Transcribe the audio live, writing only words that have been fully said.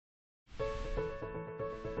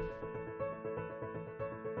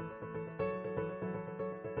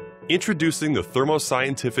Introducing the Thermo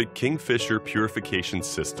KingFisher purification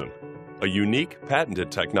system, a unique patented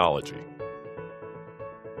technology.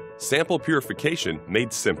 Sample purification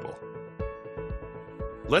made simple.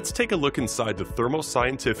 Let's take a look inside the Thermo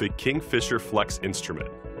KingFisher Flex instrument,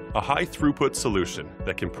 a high-throughput solution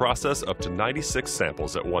that can process up to 96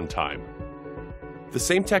 samples at one time. The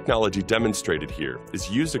same technology demonstrated here is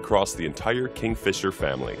used across the entire KingFisher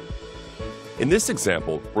family. In this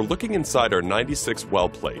example, we're looking inside our 96 well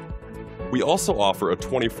plate. We also offer a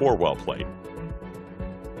 24 well plate.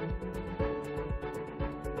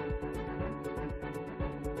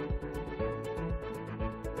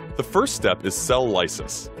 The first step is cell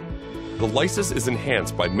lysis. The lysis is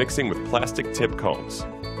enhanced by mixing with plastic tip combs.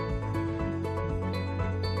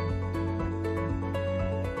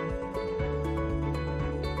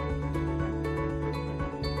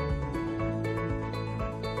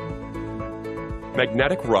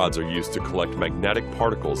 Magnetic rods are used to collect magnetic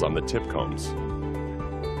particles on the tip combs.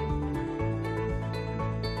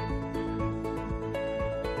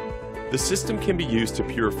 The system can be used to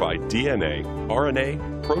purify DNA,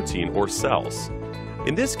 RNA, protein, or cells.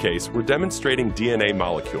 In this case, we're demonstrating DNA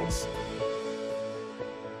molecules.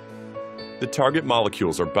 The target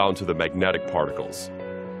molecules are bound to the magnetic particles.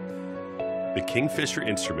 The KingFisher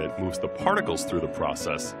instrument moves the particles through the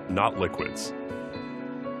process, not liquids.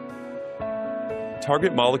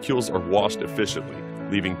 Target molecules are washed efficiently,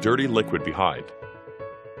 leaving dirty liquid behind.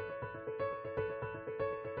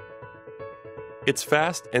 It's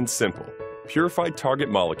fast and simple. Purified target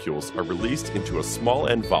molecules are released into a small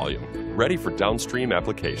end volume, ready for downstream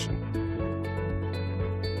application.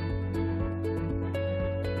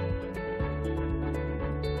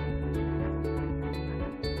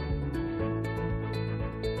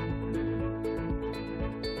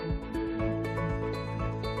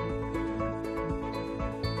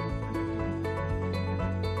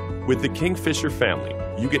 With the KingFisher family,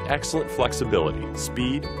 you get excellent flexibility,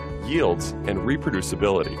 speed, yields, and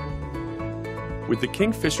reproducibility. With the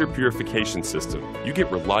KingFisher purification system, you get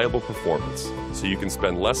reliable performance, so you can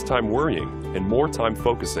spend less time worrying and more time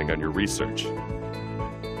focusing on your research.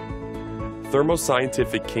 Thermo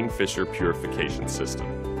KingFisher purification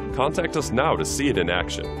system. Contact us now to see it in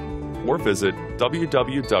action, or visit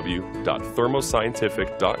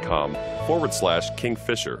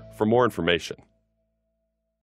www.thermoscientific.com/KingFisher for more information.